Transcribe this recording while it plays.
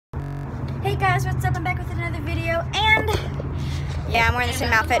Hey guys, what's up? I'm back with another video, and yeah, I'm wearing the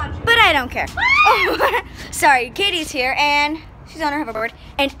same outfit, but I don't care. Oh, sorry, Katie's here, and she's on her hoverboard,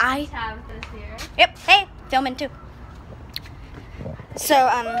 and Tabitha's here. Yep, hey, filming too. So,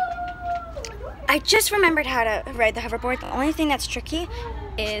 I just remembered how to ride the hoverboard. The only thing that's tricky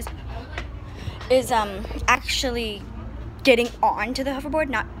is actually getting onto the hoverboard,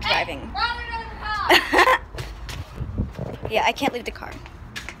 not driving. Yeah, I can't leave the car.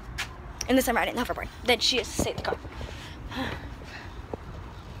 Unless I'm riding the hoverboard. Then she has to stay in the car.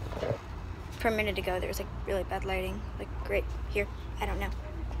 For a minute ago, there was like really bad lighting. Like right here. I don't know.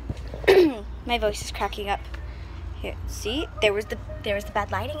 My voice is cracking up. Here, see? There was the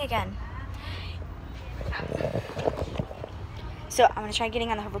bad lighting again. So I'm gonna try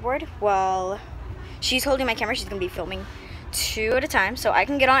getting on the hoverboard while she's holding my camera. She's gonna be filming 2 at a time, so I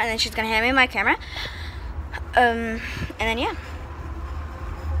can get on, and then she's gonna hand me my camera. And then yeah.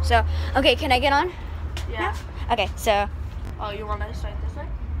 So, okay, can I get on? Yeah. No? Okay, so. Oh, you want to start this way?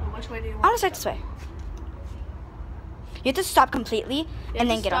 Or which way do you want? I want to start this way. You have to stop completely and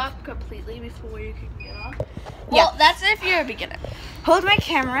then get off. Stop completely before you can get off. Yeah. Well, that's if you're a beginner. Hold my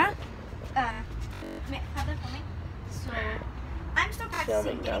camera. Have that for me. So, I'm still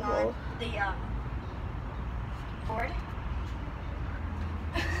practicing getting on the board.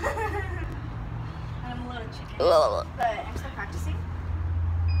 I'm a little chicken, but I'm still practicing.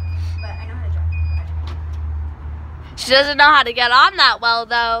 But I know how to drive. She doesn't know how to get on that well,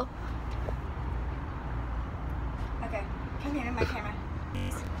 though. Okay, come here in my camera.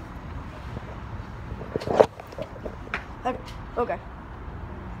 Okay.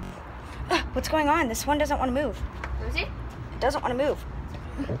 What's going on? This one doesn't want to move. Is he? It doesn't want to move.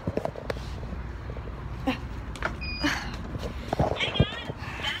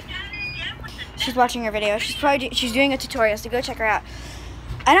 She's watching her video. She's doing a tutorial, so go check her out.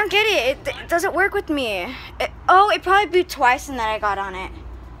 I don't get it. It doesn't work with me. It probably beat twice and then I got on it.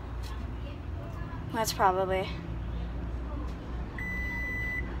 That's probably.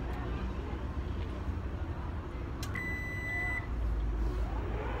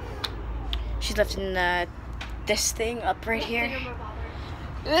 She's lifting this thing up right here.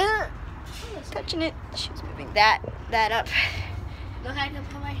 Touching it. She's moving that up. Look, I can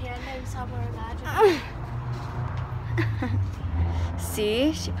put my hand in somewhere magical.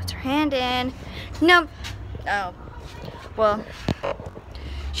 See, she puts her hand in. Nope. Oh, well,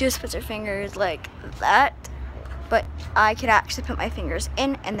 she just puts her fingers like that, but I could actually put my fingers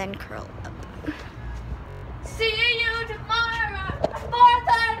in and then curl up. See you tomorrow at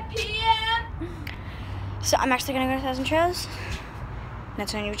 4:30 p.m. So I'm actually gonna go to 1,000 Trails.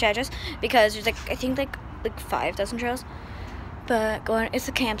 That's on which address, because there's I think like 5,000 trails. But it's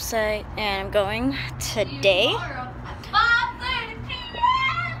a campsite, and I'm going today.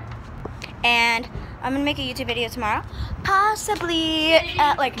 And I'm gonna make a YouTube video tomorrow, possibly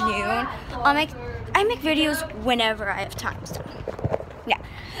at like noon. I make videos whenever I have time. So yeah.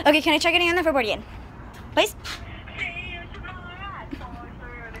 Okay, can I try getting on the hoverboard again, please?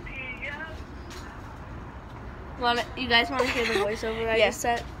 You guys want to hear the voiceover I just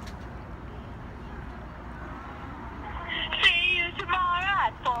said? See you tomorrow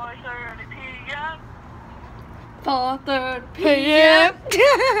at 4:30 p.m. 4:30 p.m.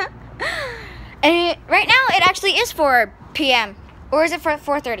 And right now it actually is 4 p.m. Or is it for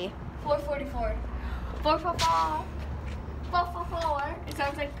 4:30? 4:44. 4:44. 4:44. It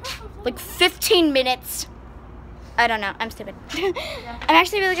sounds like 15 minutes. I don't know. I'm stupid. I'm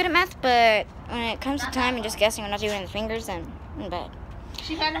actually really good at math, but when it comes to time and just guessing, I'm not doing it with fingers, then I'm bad.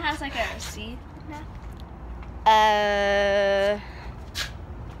 She kind of has like a C now.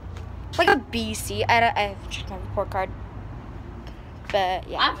 Like a BC. I have checked my report card, but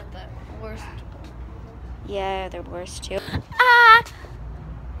yeah. I'm the worst. Yeah, they're worse too.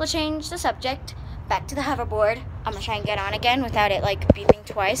 We'll change the subject. Back to the hoverboard. I'm gonna try and get on again without it like beeping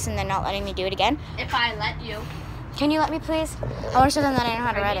twice and then not letting me do it again. If I let you. Can you let me, please? I want to show them that I know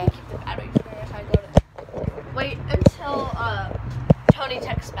how to ride it. Wait until Tony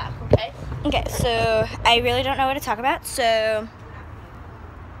texts back, okay? Okay, so I really don't know what to talk about. So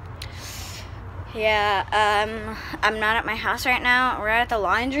yeah, I'm not at my house right now. We're at the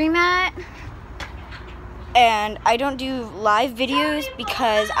laundromat. And I don't do live videos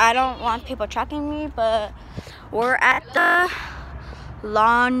because I don't want people tracking me, but we're at the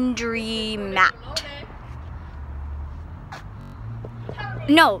laundromat.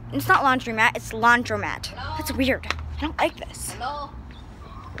 No, it's not laundromat, it's laundromat. That's weird. I don't like this. Hello.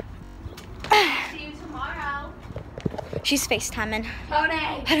 See you tomorrow. She's FaceTiming. Tony.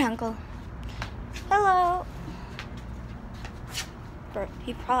 Hi, Uncle. Hello.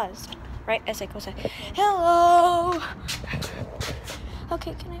 He paused. right? As I go say, hello.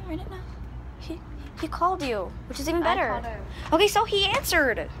 Okay, can I write it now? He called you, which is even better. I called him. Okay, so he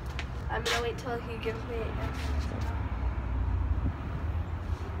answered. I'm gonna wait till he gives me.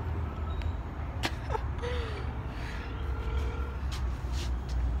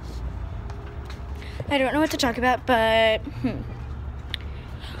 I don't know what to talk about, but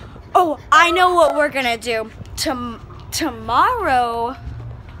oh, I know what we're gonna do. Tomorrow,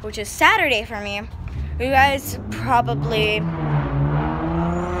 which is Saturday for me, you guys probably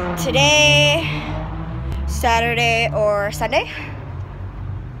today, Saturday or Sunday.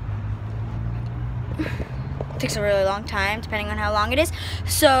 Takes a really long time depending on how long it is.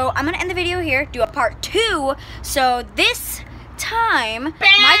 So I'm gonna end the video here, do a part 2. So this time,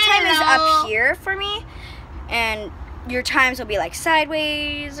 my time is up here for me, and your times will be like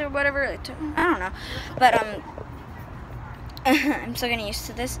sideways or whatever. I don't know, but I'm still getting used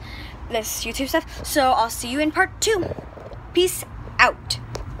to this YouTube stuff. So I'll see you in part 2. Peace out.